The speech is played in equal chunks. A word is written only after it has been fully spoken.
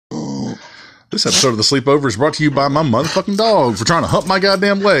This episode of The Sleepover is brought to you by my motherfucking dog for trying to hump my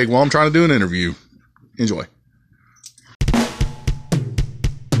goddamn leg while I'm trying to do an interview. Enjoy.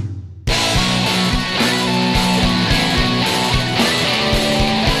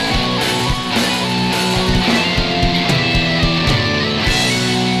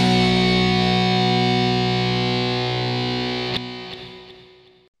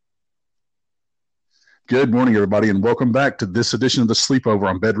 Good morning, everybody, and welcome back to this edition of The Sleepover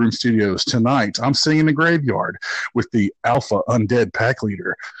on Bedroom Studios. Tonight, I'm sitting in the graveyard with the alpha undead pack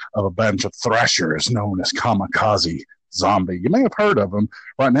leader of a bunch of thrashers known as Kamikaze Zombie. You may have heard of them.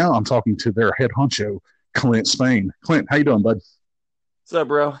 Right now, I'm talking to their head honcho, Clint Spain. Clint, how you doing, bud? What's up,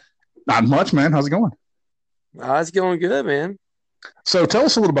 bro? Not much, man. How's it going? It's going good, man. So tell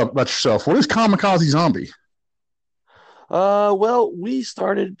us a little about yourself. What is Kamikaze Zombie? Well, we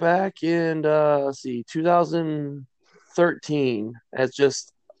started back in 2013 as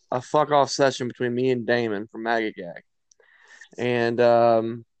just a fuck off session between me and Damon from Maggot Gag,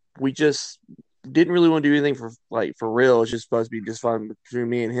 and we just didn't really want to do anything for real. It's just supposed to be just fun between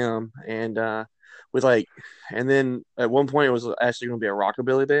me and him, and and then at one point it was actually going to be a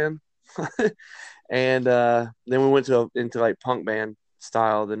rockabilly band, and then we went into punk band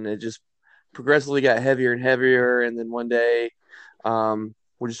style. Then it just progressively got heavier and heavier, and then one day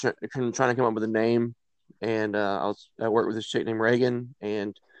we're just trying to come up with a name, and I worked with this chick named Reagan,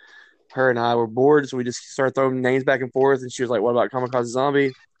 and her and I were bored, so we just started throwing names back and forth, and she was like, what about Kamikaze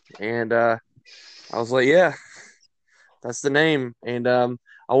Zombie? And I was like, yeah, that's the name. And I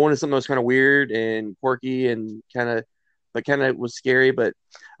wanted something that was kind of weird and quirky and kind of was scary, but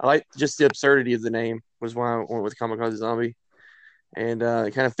I like just the absurdity of the name was why I went with Kamikaze Zombie. And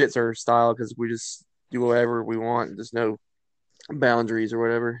it kind of fits our style because we just do whatever we want. There's no boundaries or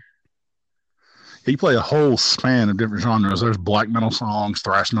whatever. You play a whole span of different genres. There's black metal songs,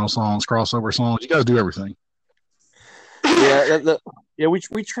 thrash metal songs, crossover songs. You guys do everything. Yeah, we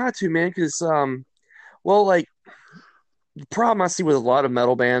try to, man, because the problem I see with a lot of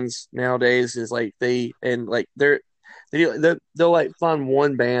metal bands nowadays is they'll find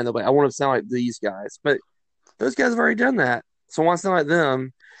one band. They'll be like, I want to sound like these guys, but those guys have already done that. So I want to sound like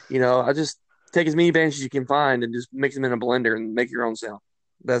them, I just take as many bands as you can find and just mix them in a blender and make your own sound.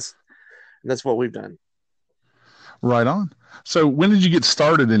 That's what we've done. Right on. So when did you get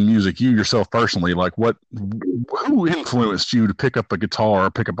started in music, you yourself personally? Who influenced you to pick up a guitar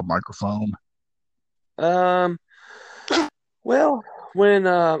or pick up a microphone? Well, when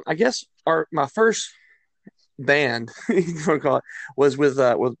I guess my first band, you want to call it, was with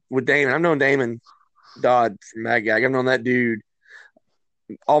Damon. I've known Damon Dodd from Mad Gag. I've known that dude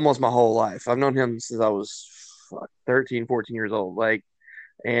almost my whole life. I've known him since I was 13, 14 years old.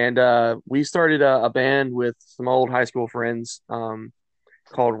 And we started a band with some old high school friends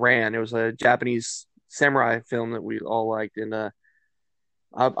called Ran. It was a Japanese samurai film that we all liked. And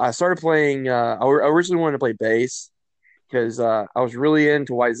I started playing. I originally wanted to play bass because I was really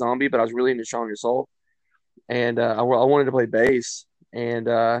into White Zombie, but I was really into Shawn Assault. And I wanted to play bass. And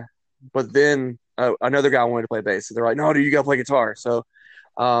but then another guy wanted to play bass. So they're like, no, dude, you got to play guitar. So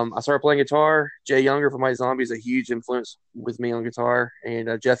I started playing guitar. Jay Younger from White Zombie is a huge influence with me on guitar.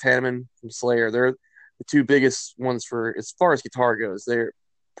 And Jeff Hanneman from Slayer. They're the two biggest ones as far as guitar goes. They're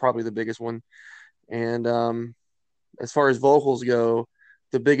probably the biggest one. And as far as vocals go,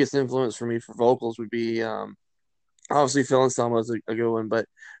 the biggest influence for me for vocals would be obviously Phil Anselmo is a good one. But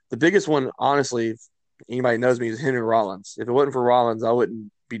the biggest one, honestly, if anybody knows me, is Henry Rollins. If it wasn't for Rollins, I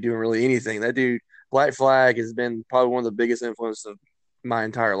wouldn't be doing really anything. That dude, Black Flag, has been probably one of the biggest influences of my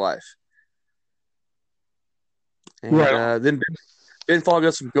entire life. And Right. Then Ben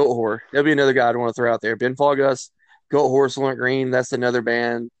Falgus from Goat Whore. That'll be another guy I'd want to throw out there. Ben Falgus, Goat Whore, Soylent Green. That's another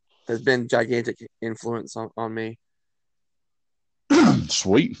band that's been gigantic influence on me.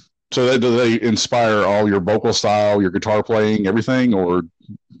 Sweet. So do they inspire all your vocal style, your guitar playing, everything, or?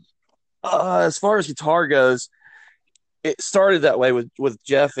 As far as guitar goes, it started that way with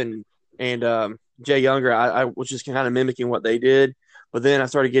Jeff and Jay Younger. I was just kind of mimicking what they did, but then I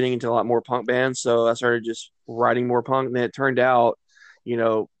started getting into a lot more punk bands, so I started just writing more punk. And then it turned out,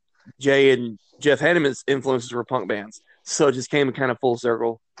 Jay and Jeff Hanneman's influences were punk bands, so it just came kind of full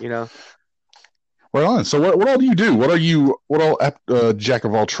circle, Right on. So what all do you do? What all jack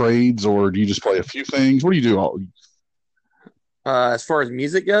of all trades, or do you just play a few things? What do you do? As far as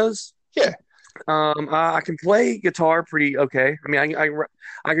music goes, Yeah. I can play guitar pretty okay. I mean,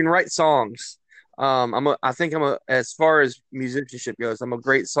 I can write songs. As far as musicianship goes, I'm a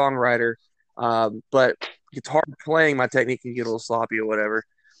great songwriter. But guitar playing, my technique can get a little sloppy or whatever.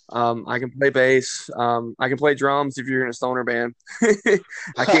 I can play bass. I can play drums if you're in a stoner band.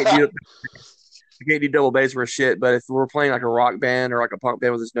 I can't do it. I can't do double bass for shit, but if we're playing like a rock band or like a punk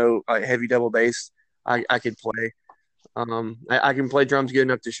band with there's no like, heavy double bass, I could play. I can play drums good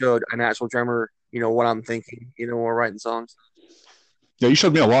enough to show an actual drummer, what I'm thinking, when we're writing songs. Yeah, you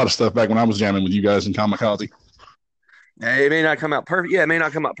showed me a lot of stuff back when I was jamming with you guys in Kamikaze. It may not come out perfect. Yeah, it may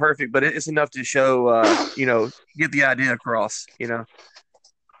not come out perfect, but it's enough to show, get the idea across,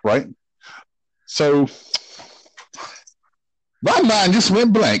 Right. So my mind just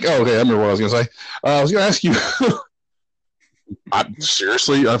went blank. Oh, okay. I remember what I was going to say. I was going to ask you.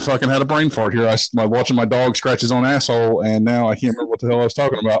 I fucking had a brain fart here. I was watching my dog scratch his own asshole, and now I can't remember what the hell I was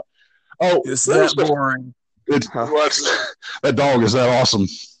talking about. Oh, it's that boring. That dog is that awesome.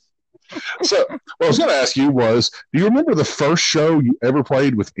 So, what I was going to ask you was, do you remember the first show you ever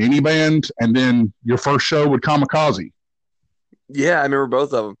played with any band, and then your first show with Kamikaze? Yeah, I remember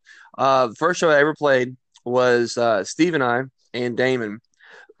both of them. The first show I ever played was Steve and I and Damon.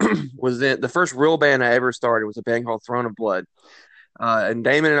 Was the first real band I ever started was a band called Throne of Blood. And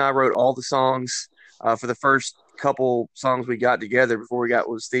Damon and I wrote all the songs for the first couple songs we got together before we got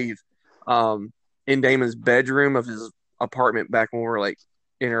with Steve in Damon's bedroom of his apartment back when we were like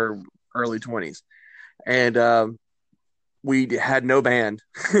in our early 20s. And we had no band.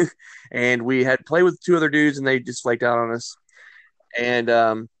 And we had played with two other dudes and they just flaked out on us.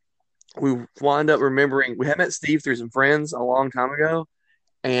 And we wound up remembering we had met Steve through some friends a long time ago.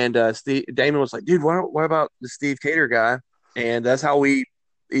 And Damon was like, dude, what about the Steve Cater guy? And that's how we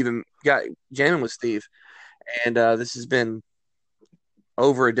even got jamming with Steve. And this has been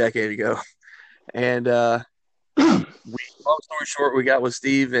over a decade ago. And long story short, we got with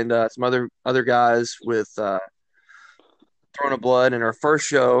Steve and some other guys with Throne of Blood. And our first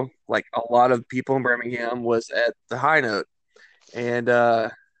show, like a lot of people in Birmingham, was at the High Note. And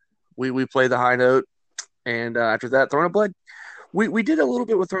we played the High Note. And after that, Throne of Blood. We did a little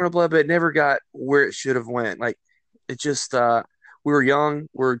bit with Throne of Blood, but it never got where it should have went. Like it just we were young,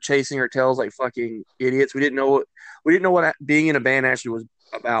 we were chasing our tails like fucking idiots. We didn't know what being in a band actually was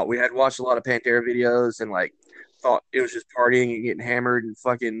about. We had watched a lot of Pantera videos and like thought it was just partying and getting hammered and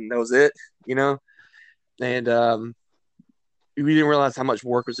fucking that was it, And we didn't realize how much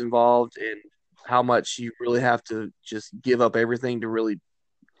work was involved and how much you really have to just give up everything to really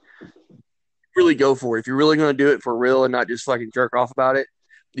go for it. If you're really going to do it for real and not just fucking jerk off about it,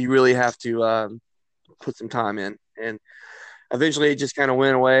 you really have to put some time in. And eventually it just kind of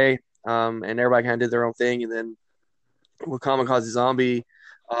went away and everybody kind of did their own thing. And then with Kamikaze Zombie,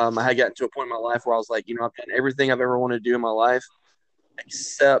 I had gotten to a point in my life where I was like, I've done everything I've ever wanted to do in my life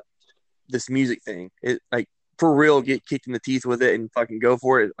except this music thing. It like for real, get kicked in the teeth with it and fucking go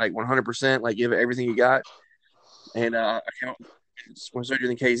for it like 100%, like give it everything you got. And I came up when I started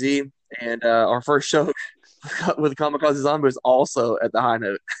doing KZ. And our first show with Kamikaze Zombie was also at the High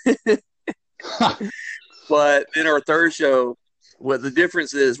Note. But then our third show, what the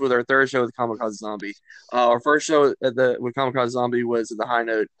difference is with our third show with Kamikaze Zombie, our first show with Kamikaze Zombie was at the High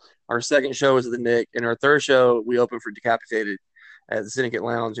Note. Our second show was at the Nick. And our third show, we opened for Decapitated at the Syndicate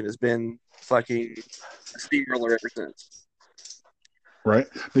Lounge. And it's been fucking a steamroller ever since. Right.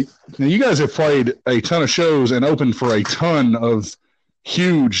 Now, you guys have played a ton of shows and opened for a ton of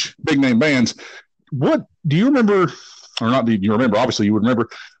huge big name bands. What do you remember, or not do you remember? Obviously, you would remember.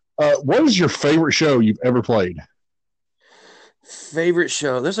 What is your favorite show you've ever played? Favorite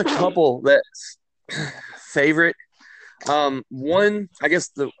show? There's a couple that's favorite. One, I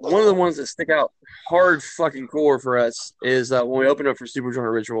guess one of the ones that stick out hard fucking core for us is when we opened up for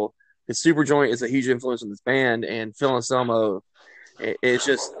Superjoint Ritual. Because Superjoint is a huge influence on this band, and Phil Anselmo, it's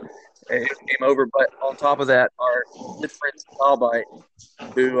just it came over. But on top of that, our good friends Talbite,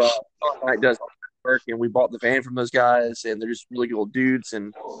 who does all the work, and we bought the van from those guys, and they're just really good dudes.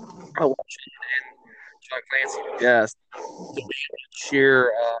 And I watch it, and John Clancy, yes, to be able to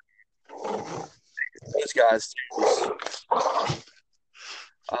share those guys too.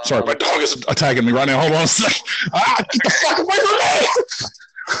 Sorry, my dog is attacking me right now. Hold on a second. Get the fuck away from me!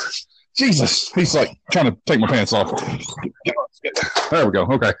 Jesus, he's like trying to take my pants off. There we go.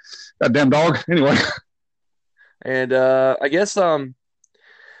 Okay, goddamn dog. Anyway, and I guess I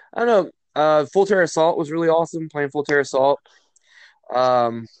don't know. Full Terror Assault was really awesome. Playing Full Terror Assault.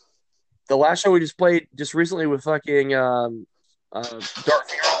 The last show we just played just recently with fucking Dark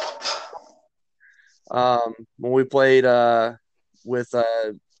Funeral. When we played with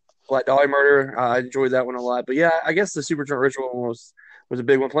Black Dahlia Murder, I enjoyed that one a lot. But yeah, I guess the Superjoint Ritual one was a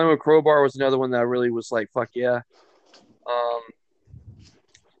big one. Playing with Crowbar was another one that I really was like, fuck yeah.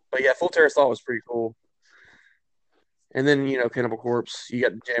 But yeah, Full Terror Assault was pretty cool. And then, Cannibal Corpse, you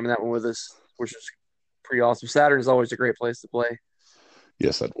got jamming that one with us, which is pretty awesome. Saturn is always a great place to play.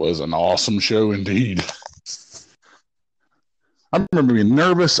 Yes, that was an awesome show indeed. I remember being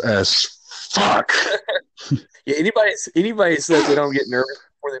nervous as fuck. Yeah, anybody says they don't get nervous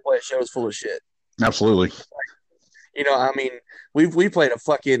before they play a show is full of shit. Absolutely. I mean, we played a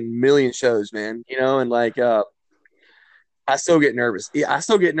fucking million shows, man. And like I still get nervous. Yeah, I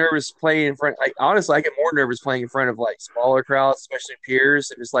still get nervous playing in front. Like honestly, I get more nervous playing in front of like smaller crowds, especially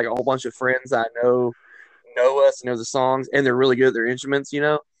peers, and just like a whole bunch of friends I know us, know the songs, and they're really good at their instruments.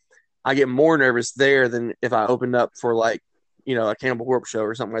 I get more nervous there than if I opened up for like a Cannibal Corpse show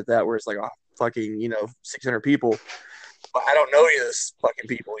or something like that, where it's like fucking 600 people, but I don't know any of those fucking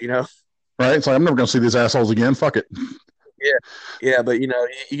people. Right? It's like I'm never gonna see these assholes again. Fuck it. Yeah, but you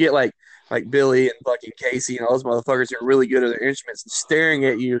get like Billy and fucking Casey and all those motherfuckers who are really good at their instruments and staring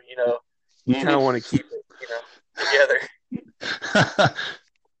at you. You kind of want to keep it together.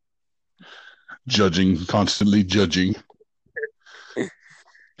 Judging, constantly judging.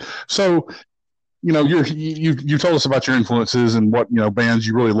 So, you told us about your influences and what bands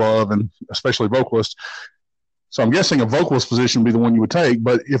you really love, and especially vocalists. So I'm guessing a vocalist position would be the one you would take.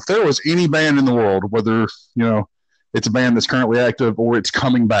 But if there was any band in the world, whether it's a band that's currently active or it's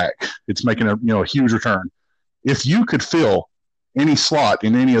coming back, it's making a huge return. If you could fill any slot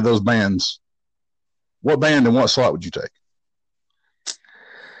in any of those bands, what band and what slot would you take?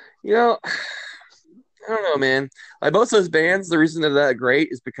 I don't know, man. Like both those bands, the reason they're that great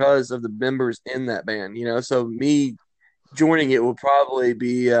is because of the members in that band. So me joining it would probably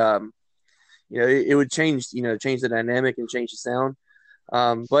be, it would change the dynamic and change the sound.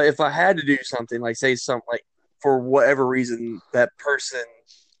 But if I had to do something, like say something like for whatever reason that person,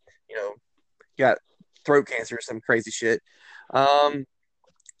 got throat cancer or some crazy shit, I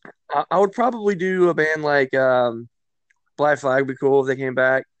would probably do a band like Black Flag would be cool if they came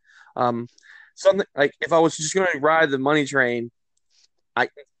back. Something like if I was just going to ride the money train,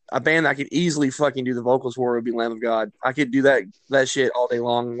 a band I could easily fucking do the vocals for would be Lamb of God. I could do that shit all day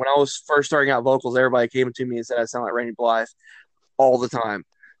long. When I was first starting out vocals, everybody came to me and said I sound like Randy Blythe all the time.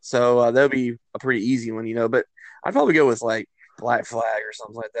 So that would be a pretty easy one, But I'd probably go with like Black Flag or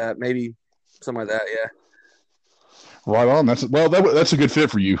something like that. Maybe something like that. Yeah. Right on. That's a good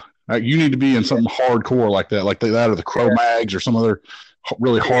fit for you. You need to be in something hardcore like that or the Cro-Mags or some other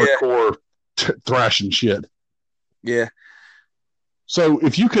really hardcore thrashing shit. Yeah. So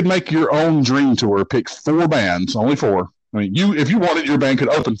if you could make your own dream tour, pick 4 bands, only 4. I mean, if you wanted, your band could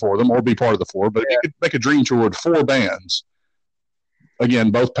open for them or be part of the 4. But if you could make a dream tour with 4 bands, again,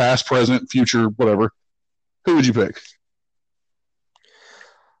 both past, present, future, whatever, who would you pick?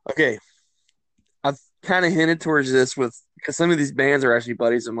 Okay. I've kind of hinted towards this because some of these bands are actually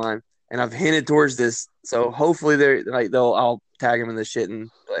buddies of mine, and I've hinted towards this. So hopefully I'll tag them in this shit and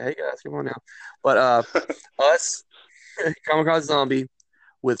be like, hey guys, come on now. But us, Kamikaze Zombie,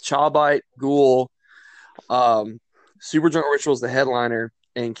 with Chawbite, Ghoul, Super Drunk Rituals, the headliner,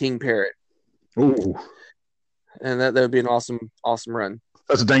 and King Parrot. Ooh. And that would be an awesome run.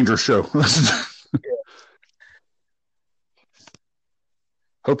 That's a dangerous show.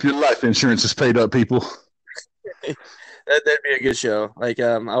 Hope your life insurance is paid up, people. That'd be a good show. Like,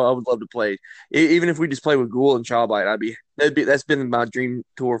 I would love to play. Even if we just play with Ghoul and Chawbite, that's been my dream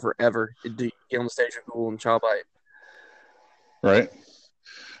tour forever. To get on the stage with Ghoul and Chawbite. Right.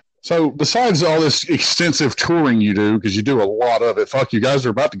 So besides all this extensive touring you do, because you do a lot of it, fuck, you guys are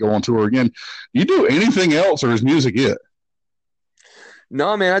about to go on tour again. You do anything else, or is music it?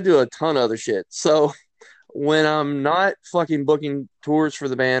 No, man, I do a ton of other shit. So when I'm not fucking booking tours for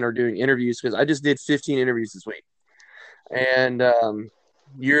the band or doing interviews, because I just did 15 interviews this week, and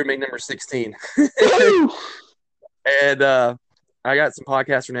you're made number 16. And I got some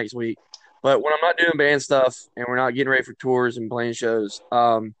podcasts for next week. But when I'm not doing band stuff and we're not getting ready for tours and playing shows,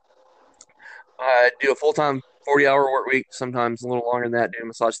 I do a full-time 40-hour work week, sometimes a little longer than that, doing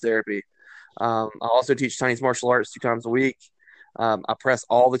massage therapy. I also teach Chinese martial arts 2 times a week. I press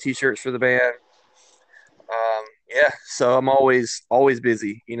all the T-shirts for the band. So I'm always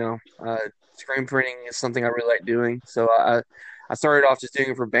busy, Screen printing is something I really like doing. So I started off just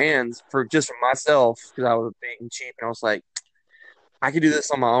doing it for bands, for myself, because I was being cheap, and I was like, I could do this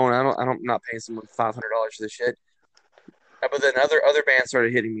on my own. I'm not paying someone $500 for this shit. But then other bands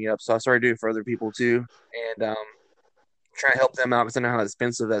started hitting me up, so I started doing it for other people too, and trying to help them out because I know how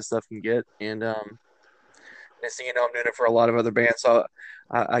expensive that stuff can get. And next thing you know, I'm doing it for a lot of other bands, so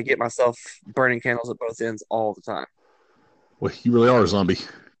I get myself burning candles at both ends all the time. Well, you really are a zombie.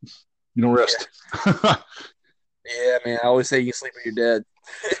 You don't rest. Yeah, man. I always say you can sleep when you're dead.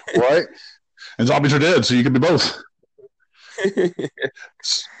 Right? And zombies are dead, so you can be both.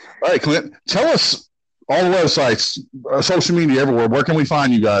 All right, Clint, tell us all the websites, social media, everywhere. Where can we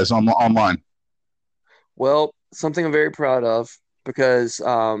find you guys online? Well, something I'm very proud of because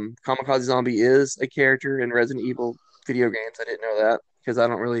Kamikaze Zombie is a character in Resident Evil video games. I didn't know that because I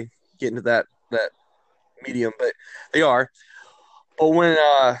don't really get into that medium, but they are.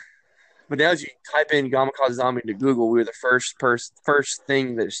 But but now as you type in Kamikaze Zombie into Google, we were the first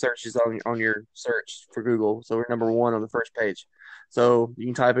thing that searches on your search for Google. So we're number one on the first page. So you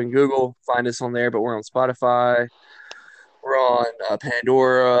can type in Google, find us on there. But we're on Spotify, we're on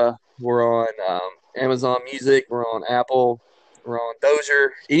Pandora, we're on Amazon Music, we're on Apple, we're on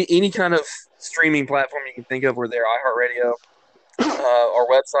Dozer, any kind of streaming platform you can think of. We're there. iHeartRadio. Our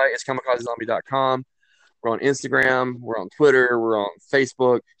website is kamikazezombie.com. We're on Instagram. We're on Twitter. We're on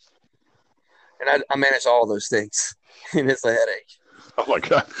Facebook. And I manage all of those things, and it's a headache. Oh my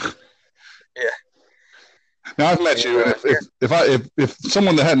god! Yeah. Now I've met you, and if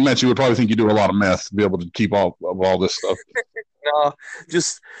someone that hadn't met you would probably think you do a lot of meth to be able to keep all this stuff. No,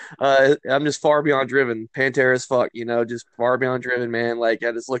 just I'm just far beyond driven. Pantera as fuck, just far beyond driven, man. Like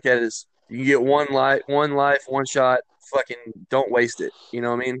I just look at it as you get one life, one shot. Fucking don't waste it. You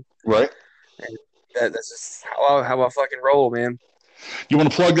know what I mean? Right. And that's just how I fucking roll, man. You want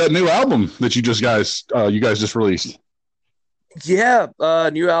to plug that new album that you guys just released? Yeah,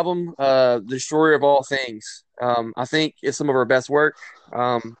 new album, The Destroyer of All Things. I think it's some of our best work.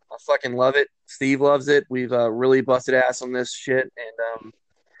 I fucking love it. Steve loves it. We've really busted ass on this shit, and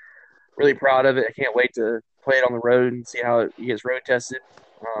really proud of it. I can't wait to play it on the road and see how it gets road tested.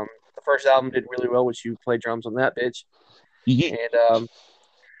 The first album did really well, which you played drums on that bitch. Mm-hmm. And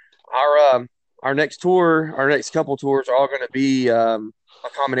our next tour, our next couple tours are all going to be a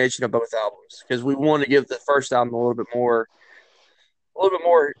combination of both albums because we want to give the first album a little bit more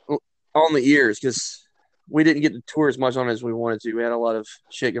on the ears because we didn't get to tour as much on it as we wanted to. We had a lot of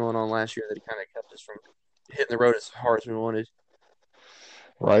shit going on last year that kind of kept us from hitting the road as hard as we wanted.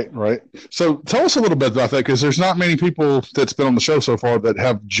 Right. So tell us a little bit about that because there's not many people that's been on the show so far that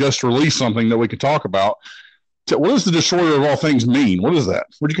have just released something that we could talk about. What does The Destroyer of All Things mean? What is that?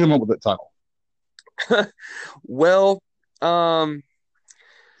 Where'd you come up with that title? Well, I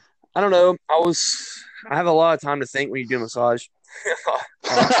don't know. I have a lot of time to think when you do a massage.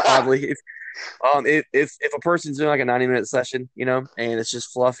 Oddly, if a person's doing like a 90-minute session, and it's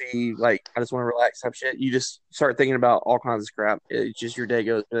just fluffy, like I just want to relax type shit, you just start thinking about all kinds of crap. It's just your day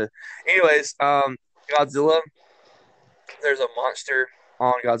goes. Anyways, Godzilla. There's a monster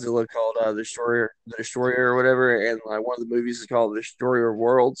on Godzilla called the Destroyer or whatever, and like one of the movies is called The Destroyer of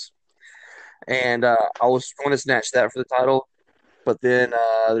Worlds. And I was going to snatch that for the title, but then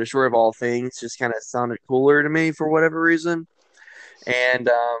The Destroyer of All Things just kind of sounded cooler to me for whatever reason. And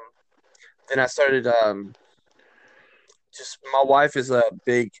then I started just my wife is a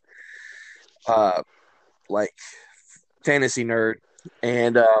big like fantasy nerd,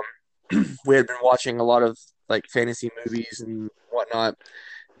 and we had been watching a lot of like fantasy movies and whatnot,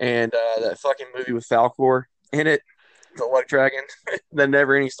 and that fucking movie with Falkor in it, the Luck Dragon, the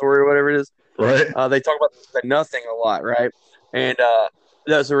Never Ending Story or whatever it is. Right. They talk about the nothing a lot, right? And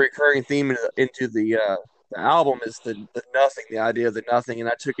that's a recurring theme into the album is the nothing, the idea of the nothing. And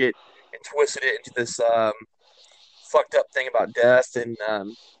I took it and twisted it into this fucked up thing about death and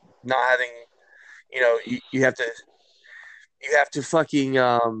not having, you have to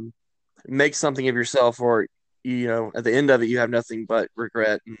fucking make something of yourself, or at the end of it, you have nothing but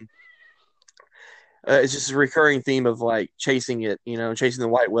regret. And it's just a recurring theme of like chasing it, chasing the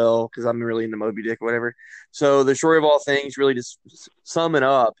white whale because I'm really into Moby Dick or whatever. So the story of all things, really just sum it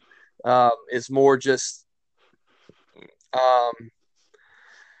up, is more just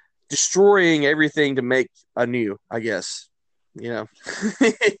destroying everything to make anew, I guess, in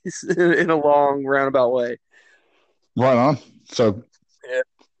a long roundabout way. Right on. So yeah.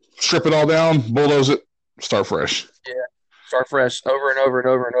 Strip it all down, bulldoze it, start fresh. Yeah, start fresh, over and over and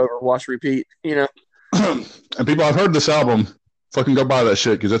over and over, wash, repeat, And people, I've heard this album, fucking go buy that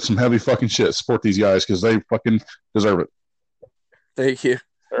shit because that's some heavy fucking shit. Support these guys because they fucking deserve it. Thank you.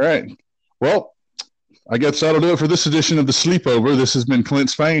 All right. Well, I guess that'll do it for this edition of The Sleepover. This has been Clint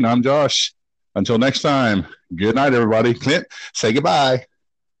Spain. I'm Josh. Until next time, good night, everybody. Clint, say goodbye.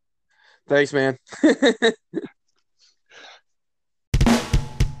 Thanks, man.